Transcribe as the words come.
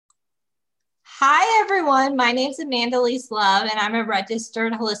Hi, everyone. My name is Amanda Lise Love, and I'm a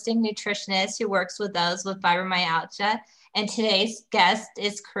registered holistic nutritionist who works with those with fibromyalgia. And today's guest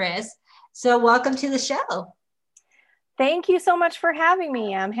is Chris. So, welcome to the show. Thank you so much for having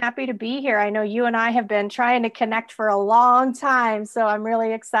me. I'm happy to be here. I know you and I have been trying to connect for a long time, so I'm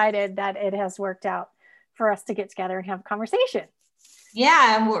really excited that it has worked out for us to get together and have a conversation.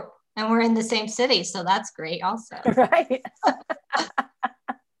 Yeah, and we're in the same city, so that's great also. Right.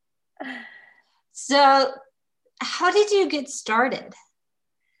 So, how did you get started?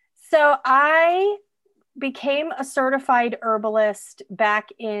 So I became a certified herbalist back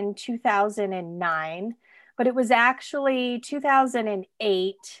in 2009, but it was actually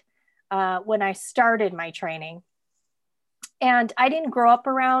 2008 when I started my training. And I didn't grow up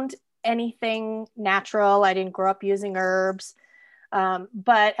around anything natural. I didn't grow up using herbs.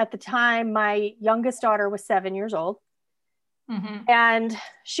 But at the time, my youngest daughter was 7 years old. Mm-hmm. And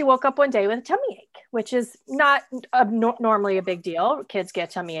she woke up one day with a tummy ache, which is not normally a big deal. Kids get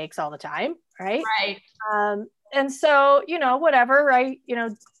tummy aches all the time, right? Right. And so, whatever, I,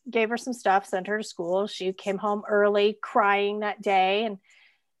 gave her some stuff, sent her to school. She came home early, crying that day.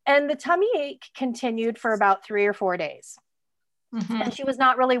 And the tummy ache continued for about 3 or 4 days. Mm-hmm. And she was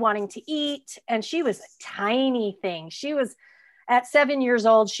not really wanting to eat. And she was a tiny thing. She was at 7 years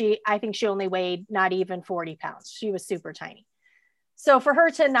old. I think she only weighed not even 40 pounds. She was super tiny. So for her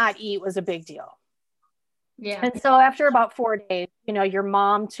to not eat was a big deal. Yeah. And so after about 4 days, your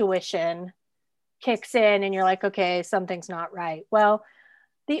mom tuition kicks in and you're like, okay, something's not right. Well,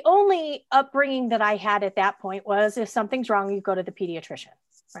 the only upbringing that I had at that point was if something's wrong, you go to the pediatrician,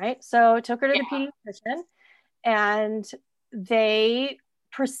 right? So I took her to the pediatrician and they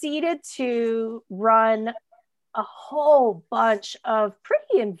proceeded to run a whole bunch of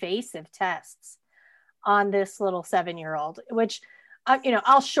pretty invasive tests on this little 7-year-old, which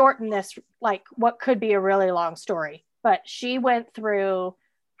I'll shorten this, like what could be a really long story, but she went through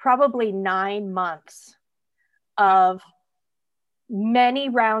probably 9 months of many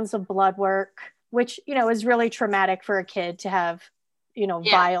rounds of blood work, which, is really traumatic for a kid to have,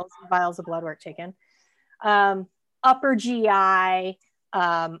 vials and vials of blood work taken. Upper GI,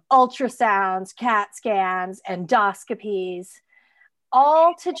 ultrasounds, CAT scans, endoscopies,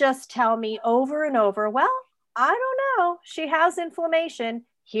 all to just tell me over and over, well, I don't know. She has inflammation.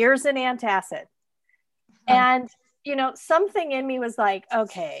 Here's an antacid. And, something in me was like,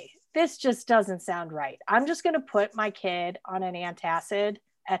 okay, this just doesn't sound right. I'm just going to put my kid on an antacid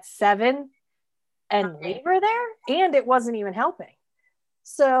at 7 and leave her there. And it wasn't even helping.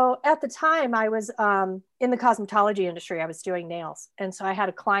 So at the time I was in the cosmetology industry, I was doing nails. And so I had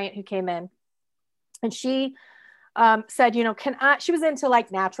a client who came in and she said, she was into like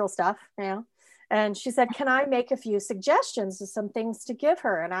natural stuff, and she said, can I make a few suggestions of some things to give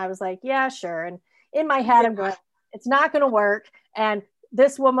her? And I was like, yeah, sure. And in my head, I'm going, it's not going to work. And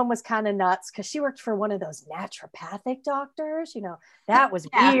this woman was kind of nuts because she worked for one of those naturopathic doctors, that was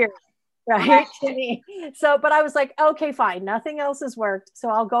weird. Right. To me. So, but I was like, okay, fine. Nothing else has worked. So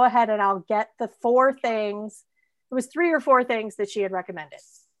I'll go ahead and I'll get the 4 things. It was 3 or 4 things that she had recommended.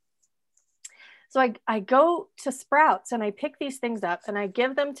 So I go to Sprouts and I pick these things up and I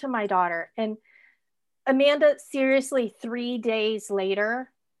give them to my daughter. And Amanda, seriously, 3 days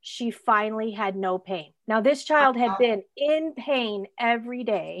later, she finally had no pain. Now, this child had been in pain every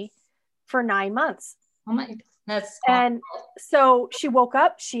day for 9 months. Oh my God. That's and so she woke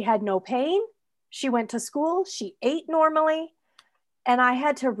up, she had no pain. She went to school, she ate normally. And I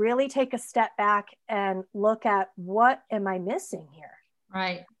had to really take a step back and look at what am I missing here?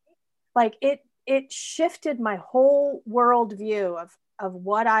 right. Like it shifted my whole worldview of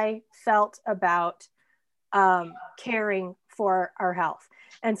what I felt about caring for our health.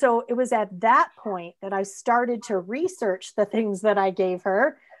 And so it was at that point that I started to research the things that I gave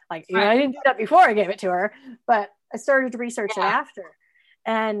her. Like, I didn't do that before I gave it to her, but I started to research it after.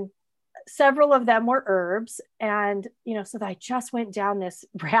 And several of them were herbs. And, so I just went down this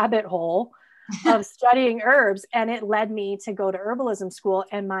rabbit hole of studying herbs, and it led me to go to herbalism school,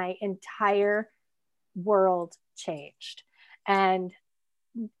 and my entire world changed. And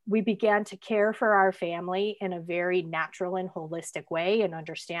we began to care for our family in a very natural and holistic way, and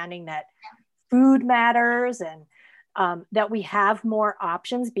understanding that food matters, and that we have more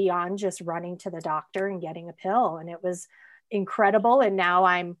options beyond just running to the doctor and getting a pill. And it was incredible. And now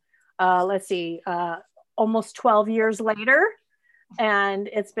I'm, almost 12 years later, and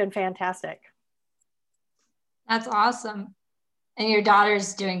it's been fantastic. That's awesome. And your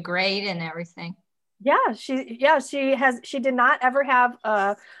daughter's doing great and everything. Yeah, she did not ever have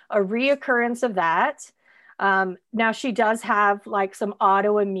a reoccurrence of that. Now she does have like some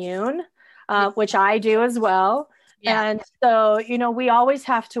autoimmune which I do as well. Yeah. And so, we always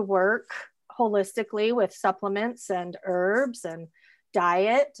have to work holistically with supplements and herbs and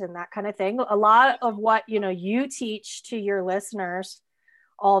diet and that kind of thing. A lot of what, you teach to your listeners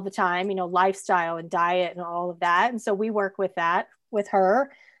all the time, lifestyle and diet and all of that. And so we work with that with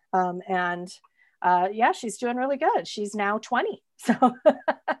her. Yeah, she's doing really good. She's now 20. So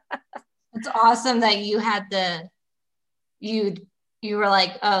It's awesome that you had you were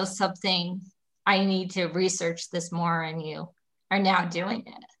like, oh, something, I need to research this more, and you are now doing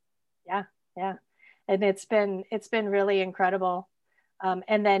it. Yeah. Yeah. And it's been really incredible.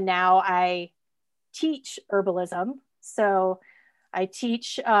 And then now I teach herbalism. So I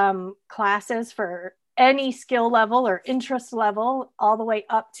teach classes for any skill level or interest level, all the way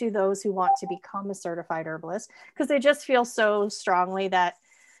up to those who want to become a certified herbalist, because they just feel so strongly that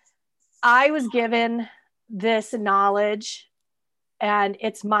I was given this knowledge and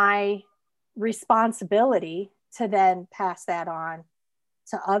it's my responsibility to then pass that on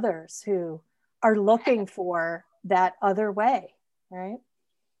to others who are looking for that other way, right?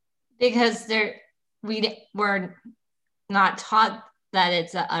 Because we're not taught that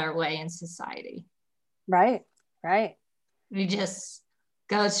it's the other way in society. Right. We just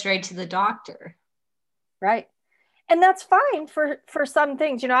go straight to the doctor. Right. And that's fine for some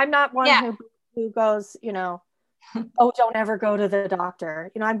things. I'm not one who goes, oh, don't ever go to the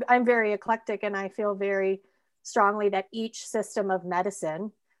doctor. I'm very eclectic, and I feel very strongly that each system of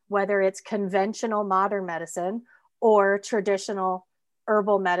medicine, whether it's conventional modern medicine or traditional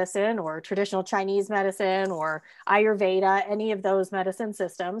herbal medicine or traditional Chinese medicine or Ayurveda, any of those medicine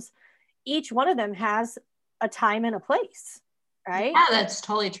systems, each one of them has a time and a place, right? Yeah, that's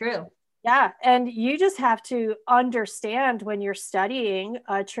totally true. Yeah. And you just have to understand when you're studying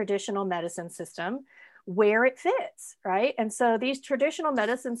a traditional medicine system where it fits, right? And so these traditional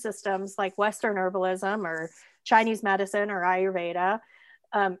medicine systems like Western herbalism or Chinese medicine or Ayurveda,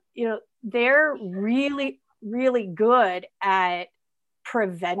 they're really, really good at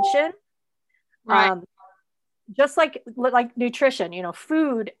prevention. Right. Just like nutrition,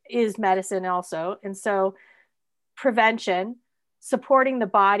 food is medicine also. And so prevention, supporting the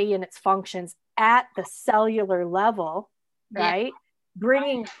body and its functions at the cellular level, right? Yeah.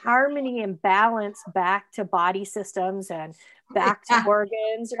 Bringing harmony and balance back to body systems and back to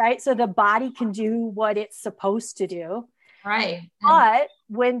organs, right? So the body can do what it's supposed to do. Right. But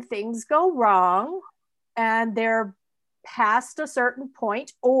when things go wrong and they're past a certain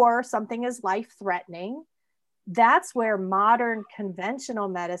point or something is life-threatening, that's where modern conventional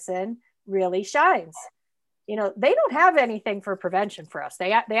medicine really shines. They don't have anything for prevention for us.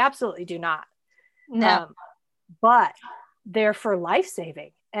 They absolutely do not. No. But they're for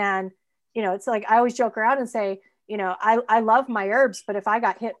life-saving. And, it's like, I always joke around and say, I love my herbs, but if I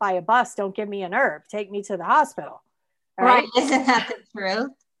got hit by a bus, don't give me an herb. Take me to the hospital. Right. Isn't that the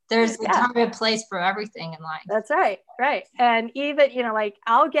truth? There's a time and place for everything in life. That's right. Right. And even,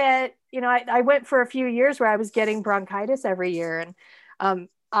 I'll get, I went for a few years where I was getting bronchitis every year. And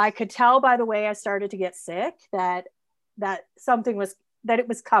I could tell by the way I started to get sick that it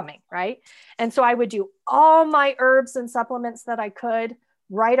was coming. Right. And so I would do all my herbs and supplements that I could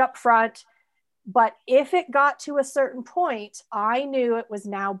right up front. But if it got to a certain point, I knew it was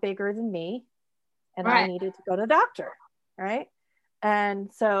now bigger than me and I needed to go to the doctor. Right.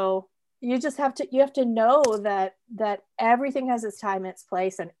 And so you have to know that everything has its time, its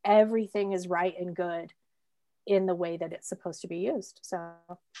place, and everything is right and good in the way that it's supposed to be used. So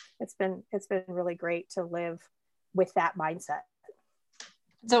it's been really great to live with that mindset.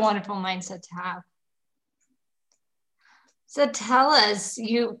 It's a wonderful mindset to have. So tell us,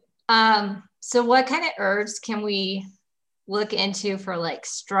 so what kind of herbs can we look into for like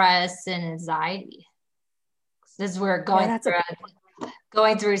stress and anxiety? This is where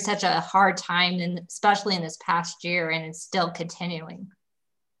going through such a hard time, and especially in this past year, and it's still continuing.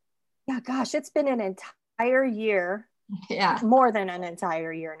 Yeah, gosh, it's been an entire year. Yeah, more than an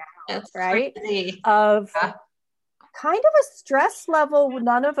entire year now. That's right? Crazy. Of kind of a stress level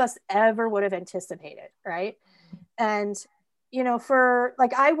none of us ever would have anticipated, right? And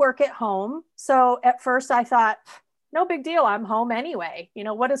I work at home, so at first I thought, no big deal, I'm home anyway.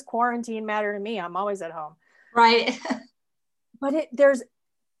 What does quarantine matter to me? I'm always at home. Right. But there's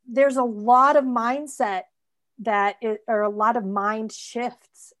a lot of mindset or a lot of mind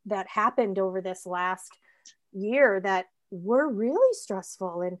shifts that happened over this last year that were really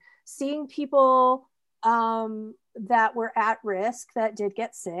stressful, and seeing people that were at risk that did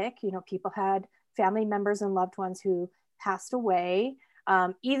get sick. People had family members and loved ones who passed away,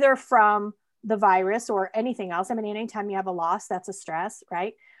 either from the virus or anything else. I mean, anytime you have a loss, that's a stress,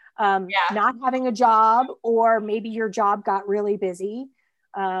 right? Yeah. not having a job, or maybe your job got really busy.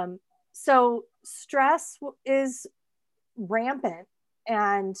 So stress is rampant,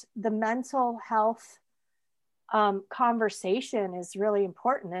 and the mental health conversation is really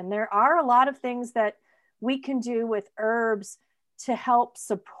important. And there are a lot of things that we can do with herbs to help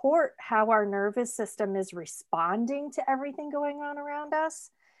support how our nervous system is responding to everything going on around us.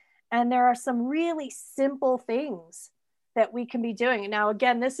 And there are some really simple things that we can be doing. Now,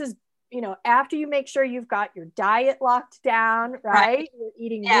 again, this is, after you make sure you've got your diet locked down, right? You're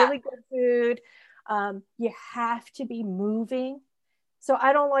eating really good food. You have to be moving. So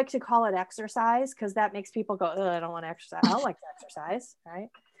I don't like to call it exercise, because that makes people go, oh, I don't want to exercise. I don't like to exercise, right?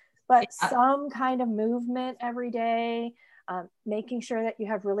 But some kind of movement every day, making sure that you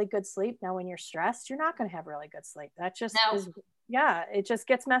have really good sleep. Now, when you're stressed, you're not going to have really good sleep. That just is, it just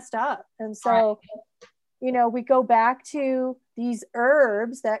gets messed up. And so, we go back to these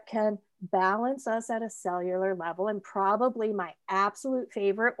herbs that can balance us at a cellular level. And probably my absolute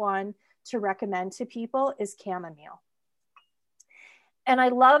favorite one to recommend to people is chamomile. And I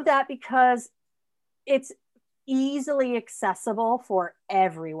love that because it's easily accessible for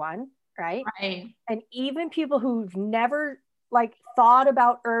everyone, right? And even people who've never thought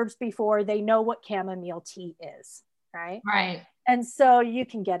about herbs before, they know what chamomile tea is, right? And so you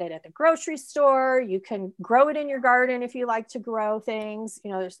can get it at the grocery store. You can grow it in your garden if you like to grow things.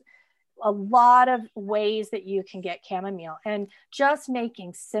 There's a lot of ways that you can get chamomile, and just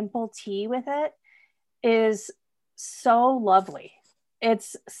making simple tea with it is so lovely.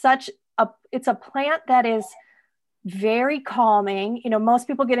 It's a plant that is very calming. Most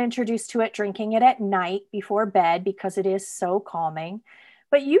people get introduced to it drinking it at night before bed because it is so calming,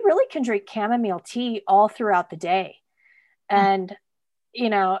 but you really can drink chamomile tea all throughout the day. And,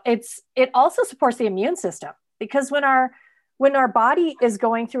 it also supports the immune system, because when our body is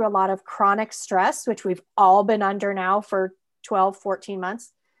going through a lot of chronic stress, which we've all been under now for 12, 14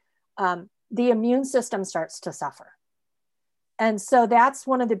 months, the immune system starts to suffer. And so that's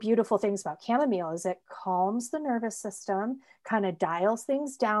one of the beautiful things about chamomile, is it calms the nervous system, kind of dials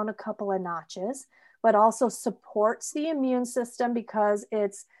things down a couple of notches, but also supports the immune system because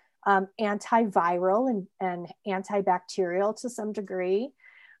it's antiviral and antibacterial to some degree.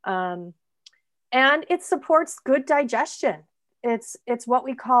 And it supports good digestion. It's what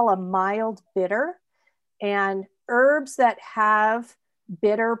we call a mild bitter. And herbs that have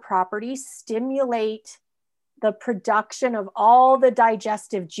bitter properties stimulate the production of all the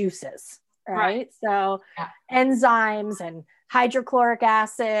digestive juices, right? So enzymes and hydrochloric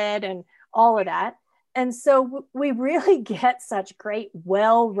acid and all of that. And so we really get such great,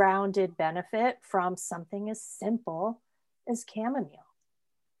 well-rounded benefit from something as simple as chamomile.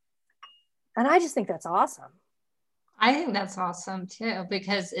 And I just think that's awesome. I think that's awesome too,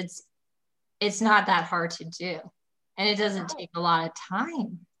 because it's not that hard to do, and it doesn't take a lot of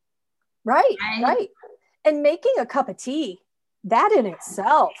time. Right. And making a cup of tea, that in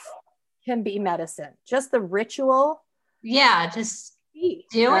itself can be medicine. Just the ritual. Just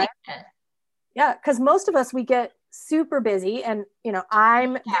doing it. Yeah, because most of us, we get super busy, and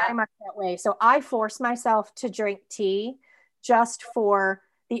I'm very much that way. So I force myself to drink tea just for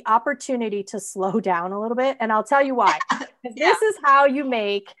the opportunity to slow down a little bit. And I'll tell you why. This is how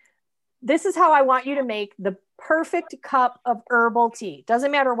I want you to make the perfect cup of herbal tea. Doesn't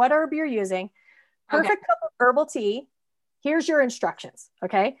matter what herb you're using. Perfect cup of herbal tea. Here's your instructions.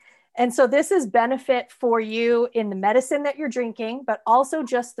 Okay. And so this is benefit for you in the medicine that you're drinking, but also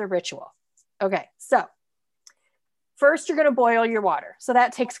just the ritual. Okay. So first you're going to boil your water. So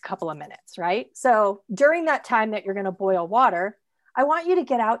that takes a couple of minutes, right? So during that time that you're going to boil water, I want you to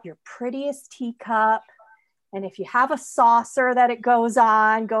get out your prettiest teacup. And if you have a saucer that it goes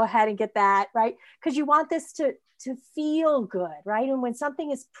on, go ahead and get that, right? Because you want this to feel good, right? And when something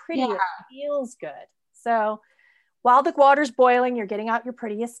is pretty, it feels good. So while the water's boiling, you're getting out your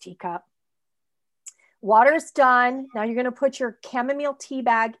prettiest teacup. Water's done. Now you're going to put your chamomile tea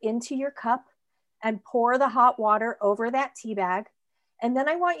bag into your cup and pour the hot water over that tea bag. And then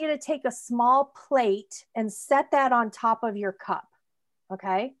I want you to take a small plate and set that on top of your cup.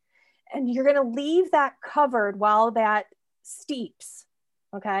 Okay. And you're going to leave that covered while that steeps.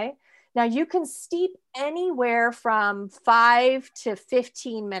 Okay. Now you can steep anywhere from 5 to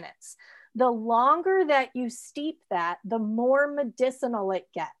 15 minutes. The longer that you steep that, the more medicinal it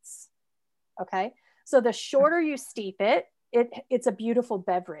gets. Okay. So the shorter you steep it, it's a beautiful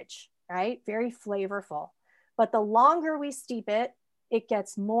beverage, right? Very flavorful. But the longer we steep it, it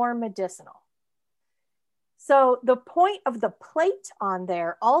gets more medicinal. So the point of the plate on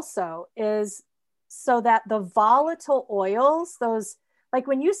there also is so that the volatile oils, those Like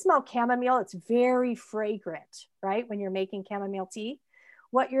when you smell chamomile, it's very fragrant, right? When you're making chamomile tea,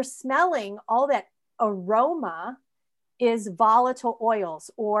 what you're smelling, all that aroma is volatile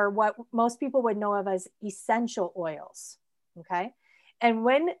oils, or what most people would know of as essential oils. Okay. And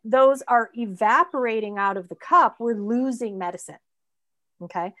when those are evaporating out of the cup, we're losing medicine.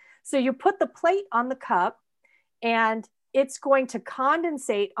 Okay. So you put the plate on the cup and it's going to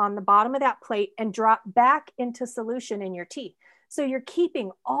condensate on the bottom of that plate and drop back into solution in your tea. So you're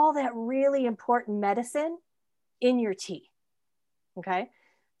keeping all that really important medicine in your tea. Okay.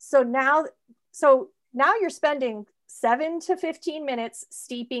 So now you're spending 7 to 15 minutes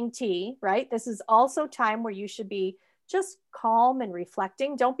steeping tea, right? This is also time where you should be just calm and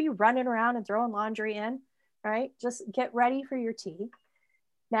reflecting. Don't be running around and throwing laundry in, right? Just get ready for your tea.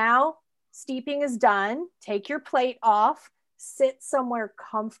 Now, steeping is done. Take your plate off, sit somewhere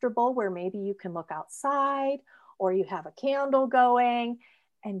comfortable where maybe you can look outside or you have a candle going,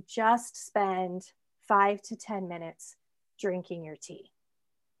 and just spend 5 to 10 minutes drinking your tea,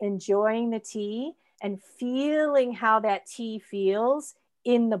 enjoying the tea and feeling how that tea feels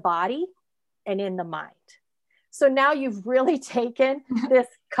in the body and in the mind. So now you've really taken this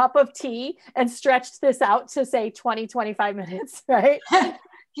cup of tea and stretched this out to say 20, 25 minutes, right?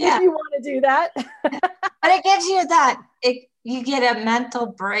 Yeah. If you want to do that. But it gives you you get a mental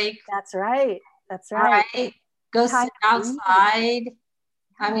break. That's right. That's right. Right? Go sit outside.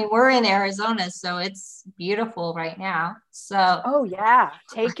 I mean, we're in Arizona, so it's beautiful right now. So, oh yeah,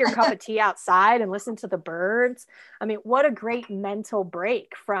 take your cup of tea outside and listen to the birds. I mean, what a great mental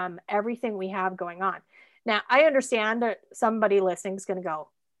break from everything we have going on. Now, I understand that somebody listening is going to go,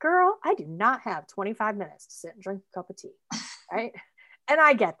 girl, I do not have 25 minutes to sit and drink a cup of tea, right? And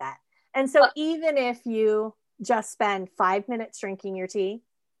I get that. And so even if you just spend 5 minutes drinking your tea,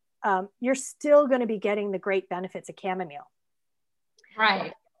 you're still going to be getting the great benefits of chamomile.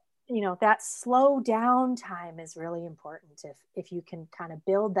 Right. You know, that slow down time is really important if you can kind of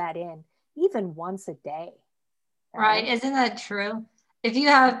build that in even once a day. Right. Isn't that true? If you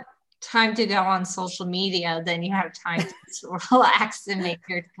have time to go on social media, then you have time to relax and make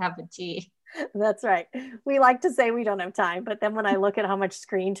your cup of tea. That's right. We like to say we don't have time, but then when I look at how much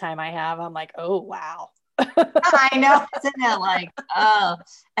screen time I have, I'm like, oh, wow. I know. Isn't it like, oh,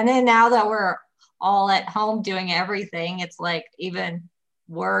 and then now that we're all at home doing everything, it's like even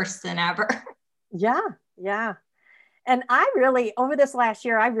worse than ever. Yeah. Yeah. And I really, over this last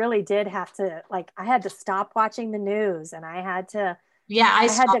year, I really did have to, like, I had to stop watching the news, and I had to, I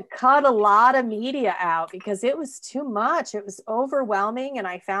had to cut a lot of media out because it was too much. It was overwhelming. And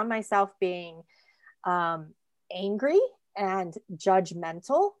I found myself being angry and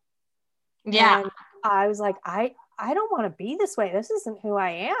judgmental. Yeah. And I was like, I don't want to be this way. This isn't who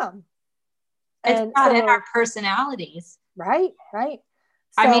I am. It's not in our personalities. Right. Right.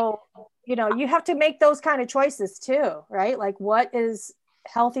 So, I mean, you know, you have to make those kind of choices too, right? Like what is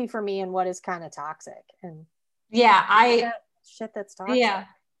healthy for me and what is kind of toxic. And shit that's toxic. Yeah.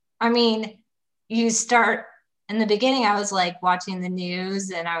 I mean, you start in the beginning, I was like watching the news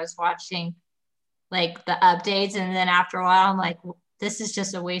and I was watching like the updates. And then after a while, I'm like, this is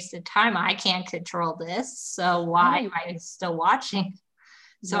just a waste of time. I can't control this. So why am I still watching?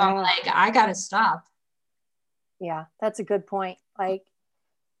 So I'm like, I got to stop. Yeah, that's a good point. Like,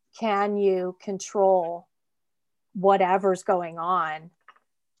 can you control whatever's going on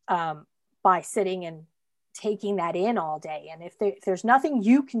by sitting and taking that in all day? And if there's nothing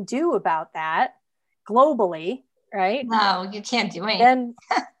you can do about that globally, right? No, you can't do anything.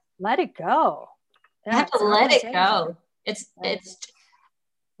 Then let it go. You have to let it go. It's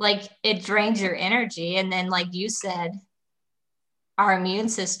like it drains your energy. And then, like you said, our immune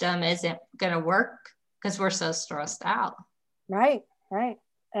system isn't going to work because we're so stressed out. Right, right.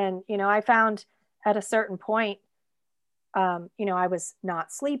 And, you know, I found at a certain point, you know, I was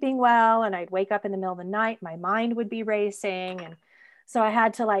not sleeping well and I'd wake up in the middle of the night, my mind would be racing. And so I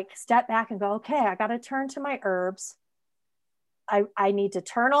had to like step back and go, okay, I got to turn to my herbs. I need to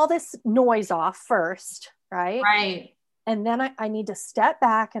turn all this noise off first, right? Right. And then I need to step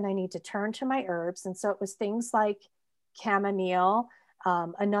back and I need to turn to my herbs. And so it was things like chamomile.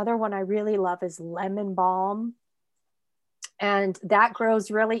 Another one I really love is lemon balm. And that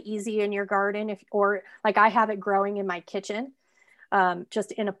grows really easy in your garden, or like I have it growing in my kitchen,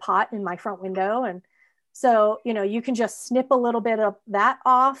 just in a pot in my front window. And so, you know, you can just snip a little bit of that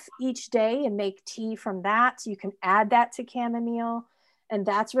off each day and make tea from that. You can add that to chamomile, and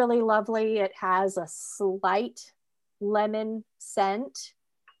that's really lovely. It has a slight lemon scent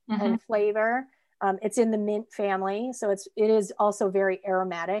and flavor. It's in the mint family, so it is also very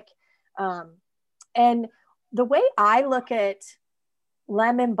aromatic. And the way I look at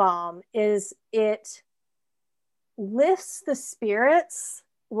lemon balm is it lifts the spirits,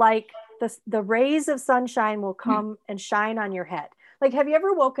 like the rays of sunshine will come and shine on your head. Like, have you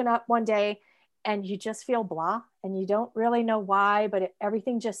ever woken up one day and you just feel blah and you don't really know why, but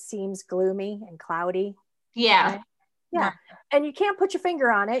everything just seems gloomy and cloudy? Yeah. Right? Yeah. Right. And you can't put your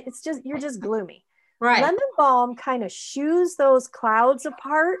finger on it. It's just, you're just gloomy. Right. Lemon balm kind of shoos those clouds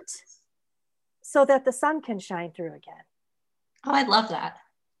apart so that the sun can shine through again. Oh, I love that.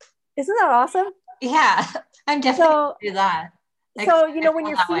 Isn't that awesome? Yeah, I'm definitely going to do that. So, you know, when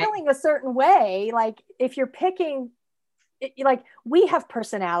you're feeling a certain way, like if you're picking, like we have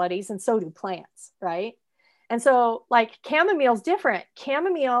personalities and so do plants, right? And so like chamomile's different.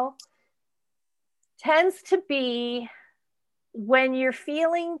 Chamomile tends to be when you're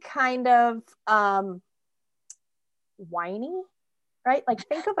feeling kind of whiny, right? Like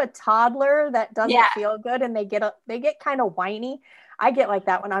think of a toddler that doesn't feel good and they get kind of whiny. I get like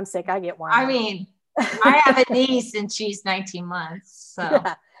that when I'm sick. I get whiny. I mean, I have a niece and she's 19 months. So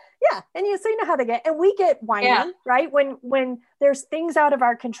yeah. And so you know how they get, and we get whiny, right? When there's things out of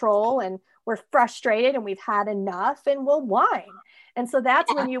our control and we're frustrated and we've had enough and we'll whine. And so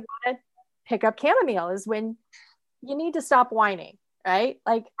that's when you want to pick up chamomile, is when you need to stop whining, right?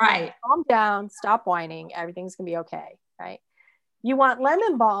 Like calm down, stop whining. Everything's gonna be okay, right? You want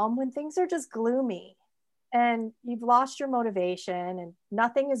lemon balm when things are just gloomy and you've lost your motivation and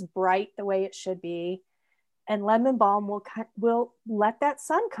nothing is bright the way it should be. And lemon balm will let that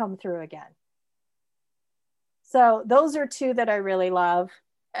sun come through again. So those are two that I really love.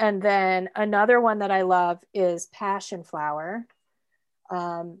 And then another one that I love is passion flower.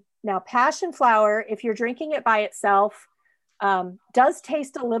 Now, passion flower, if you're drinking it by itself, does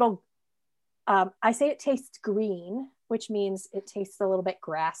taste a little, I say it tastes green, which means it tastes a little bit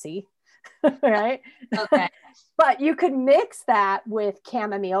grassy, right? Okay. But you could mix that with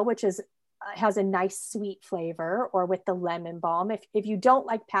chamomile, which has a nice sweet flavor, or with the lemon balm if you don't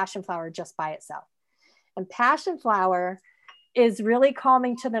like passion flower just by itself. And passion flower is really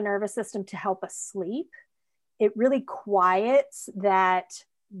calming to the nervous system to help us sleep. It really quiets that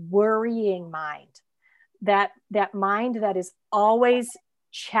worrying mind, that mind that is always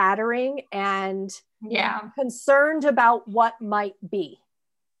chattering and concerned about what might be.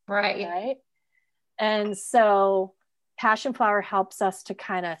 Right. And so passion flower helps us to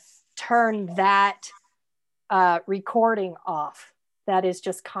kind of turn that recording off that is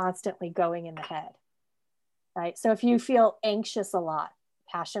just constantly going in the head, right? So if you feel anxious a lot,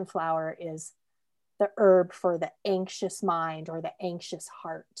 passion flower is the herb for the anxious mind or the anxious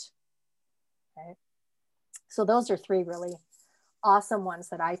heart, right? So those are three really awesome ones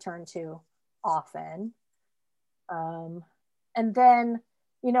that I turn to often. And then,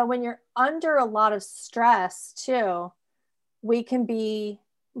 you know, when you're under a lot of stress too, we can be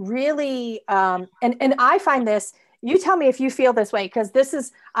really, and I find this, you tell me if you feel this way, because this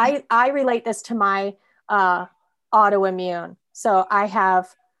is, I relate this to my autoimmune. So I have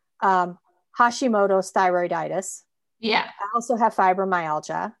Hashimoto's thyroiditis. Yeah. I also have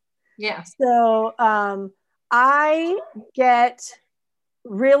fibromyalgia. Yeah. So I get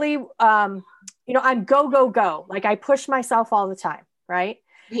really, you know, I'm go. Like I push myself all the time, right?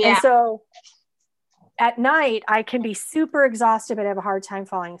 Yeah. And so at night, I can be super exhausted, but have a hard time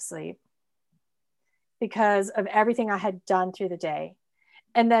falling asleep because of everything I had done through the day.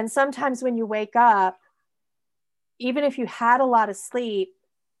 And then sometimes when you wake up, even if you had a lot of sleep,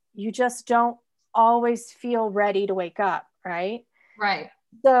 you just don't always feel ready to wake up, right? Right.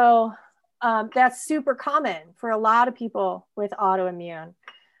 So that's super common for a lot of people with autoimmune.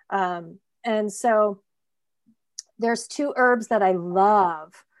 And so there's two herbs that I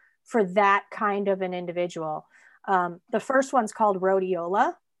love for that kind of an individual. The first one's called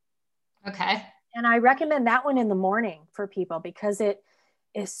rhodiola. Okay. And I recommend that one in the morning for people because it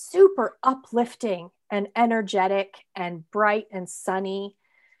is super uplifting and energetic and bright and sunny.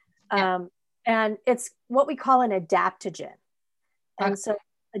 And it's what we call an adaptogen. And so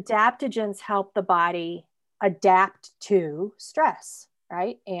adaptogens help the body adapt to stress,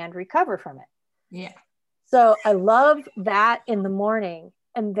 right? And recover from it. Yeah. So I love that in the morning.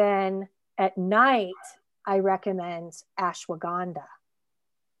 And then at night, I recommend ashwagandha.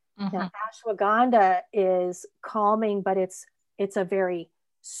 Mm-hmm. Now, ashwagandha is calming, but it's a very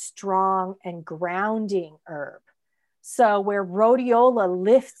strong and grounding herb. So where rhodiola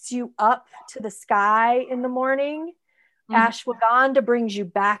lifts you up to the sky in the morning, ashwagandha brings you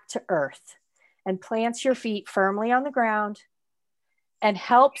back to earth and plants your feet firmly on the ground and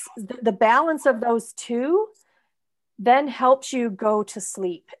helps the balance of those two then helps you go to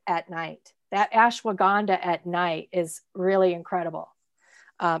sleep at night. That ashwagandha at night is really incredible.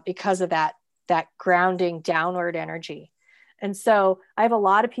 because of that grounding downward energy. And so I have a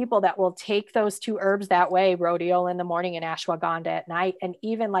lot of people that will take those two herbs that way, rhodiola in the morning and ashwagandha at night. And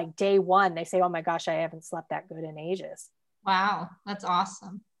even like day one, they say, oh my gosh, I haven't slept that good in ages. Wow, that's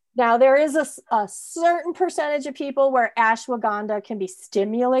awesome. Now, there is a certain percentage of people where ashwagandha can be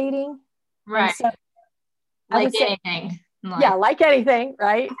stimulating. Right. So like anything. Yeah, like anything,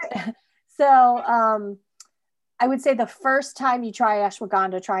 right? So I would say the first time you try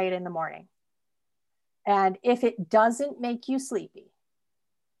ashwagandha, try it in the morning. And if it doesn't make you sleepy,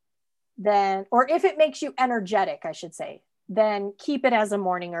 then, or if it makes you energetic, I should say, then keep it as a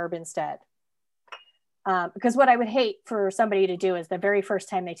morning herb instead. Because what I would hate for somebody to do is the very first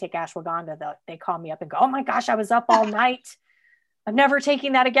time they take ashwagandha, they call me up and go, oh my gosh, I was up all night. I'm never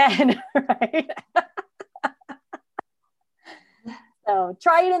taking that again. Right? So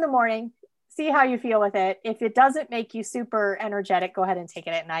try it in the morning, see how you feel with it. If it doesn't make you super energetic, go ahead and take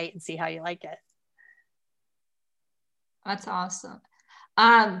it at night and see how you like it. That's awesome.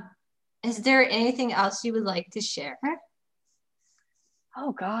 Is there anything else you would like to share?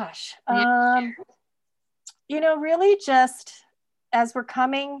 Oh gosh. Really just as we're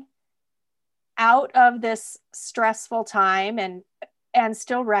coming out of this stressful time and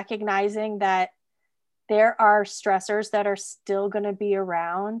still recognizing that there are stressors that are still going to be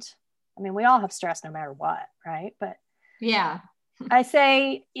around. I mean, we all have stress no matter what, right? But yeah, I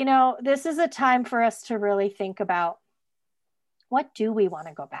say, this is a time for us to really think about, what do we want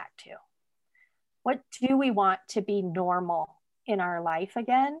to go back to? What do we want to be normal in our life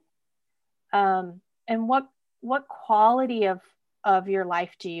again? And what quality of your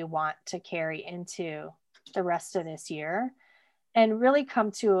life do you want to carry into the rest of this year? And really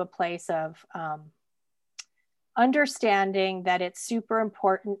come to a place of understanding that it's super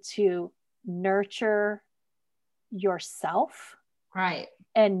important to nurture yourself, right,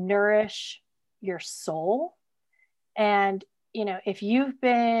 and nourish your soul. And if you've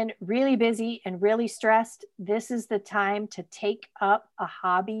been really busy and really stressed, this is the time to take up a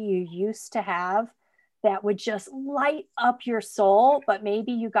hobby you used to have that would just light up your soul, but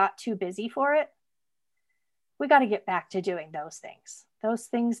maybe you got too busy for it. We got to get back to doing those things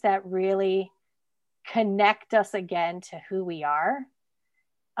that really connect us again to who we are,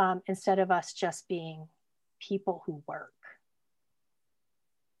 instead of us just being people who work.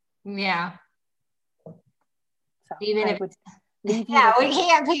 Yeah. So even I if would leave you yeah,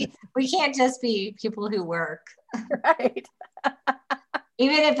 we can't just be people who work. Right.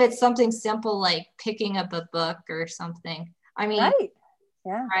 Even if it's something simple like picking up a book or something. I mean, right.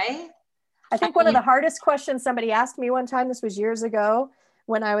 Yeah. Right. I think one of the hardest questions somebody asked me one time, this was years ago,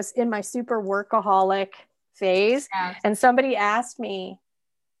 when I was in my super workaholic phase, and somebody asked me,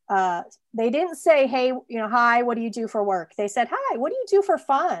 they didn't say, hey, hi, what do you do for work? They said, hi, what do you do for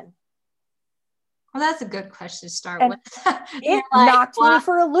fun? Well, that's a good question to start and with. It knocked me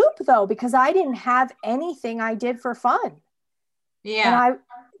for a loop, though, because I didn't have anything I did for fun. Yeah.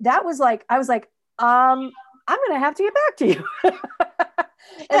 And I was like, I'm going to have to get back to you.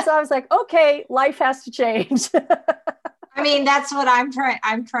 And so I was like, okay, life has to change. I mean, that's what I'm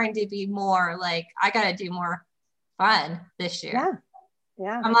trying to be more like, I got to do more fun this year. Yeah.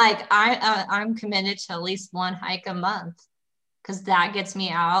 Yeah. I'm like, I'm committed to at least one hike a month, because that gets me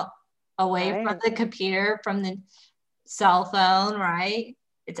out away from the computer, from the cell phone, right?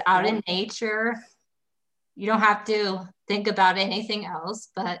 It's out in nature. You don't have to think about anything else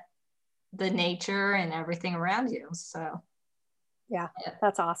but the nature and everything around you. So yeah,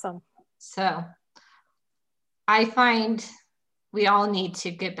 that's awesome. So I find we all need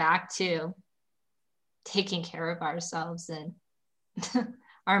to get back to taking care of ourselves and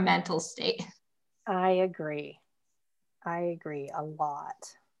our mental state. I agree a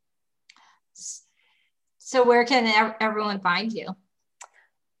lot. So where can everyone find you?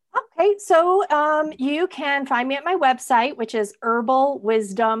 Okay, so you can find me at my website, which is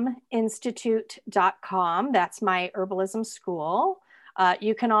herbalwisdominstitute.com. That's my herbalism school.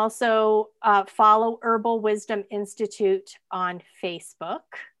 You can also follow Herbal Wisdom Institute on Facebook.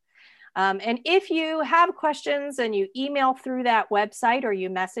 And if you have questions and you email through that website or you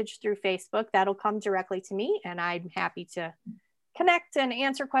message through Facebook, that'll come directly to me, and I'm happy to connect and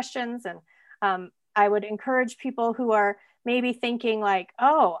answer questions. And I would encourage people who are maybe thinking like,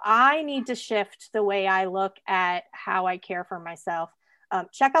 oh, I need to shift the way I look at how I care for myself.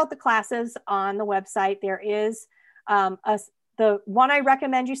 Check out the classes on the website. There is the one I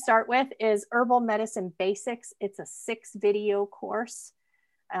recommend you start with is Herbal Medicine Basics. It's a 6-video course.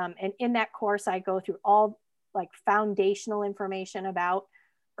 And in that course, I go through all like foundational information about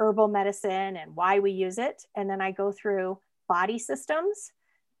herbal medicine and why we use it. And then I go through body systems.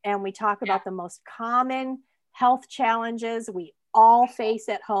 and we talk about the most common health challenges we all face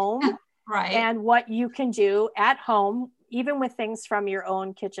at home. Right. And what you can do at home, even with things from your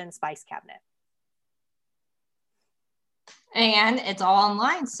own kitchen spice cabinet. And it's all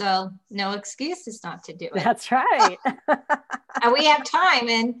online, so no excuses not to do it. That's right. And we have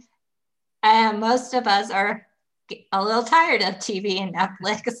time, and most of us are a little tired of TV and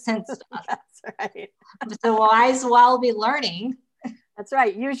Netflix and stuff. That's right. So might as well be learning. That's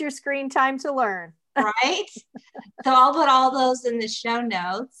right. Use your screen time to learn. Right? So I'll put all those in the show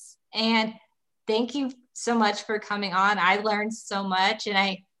notes. And thank you so much for coming on. I learned so much, and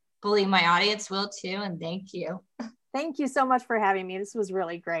I believe my audience will too. And thank you. Thank you so much for having me. This was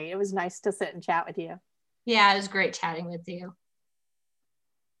really great. It was nice to sit and chat with you. Yeah, it was great chatting with you.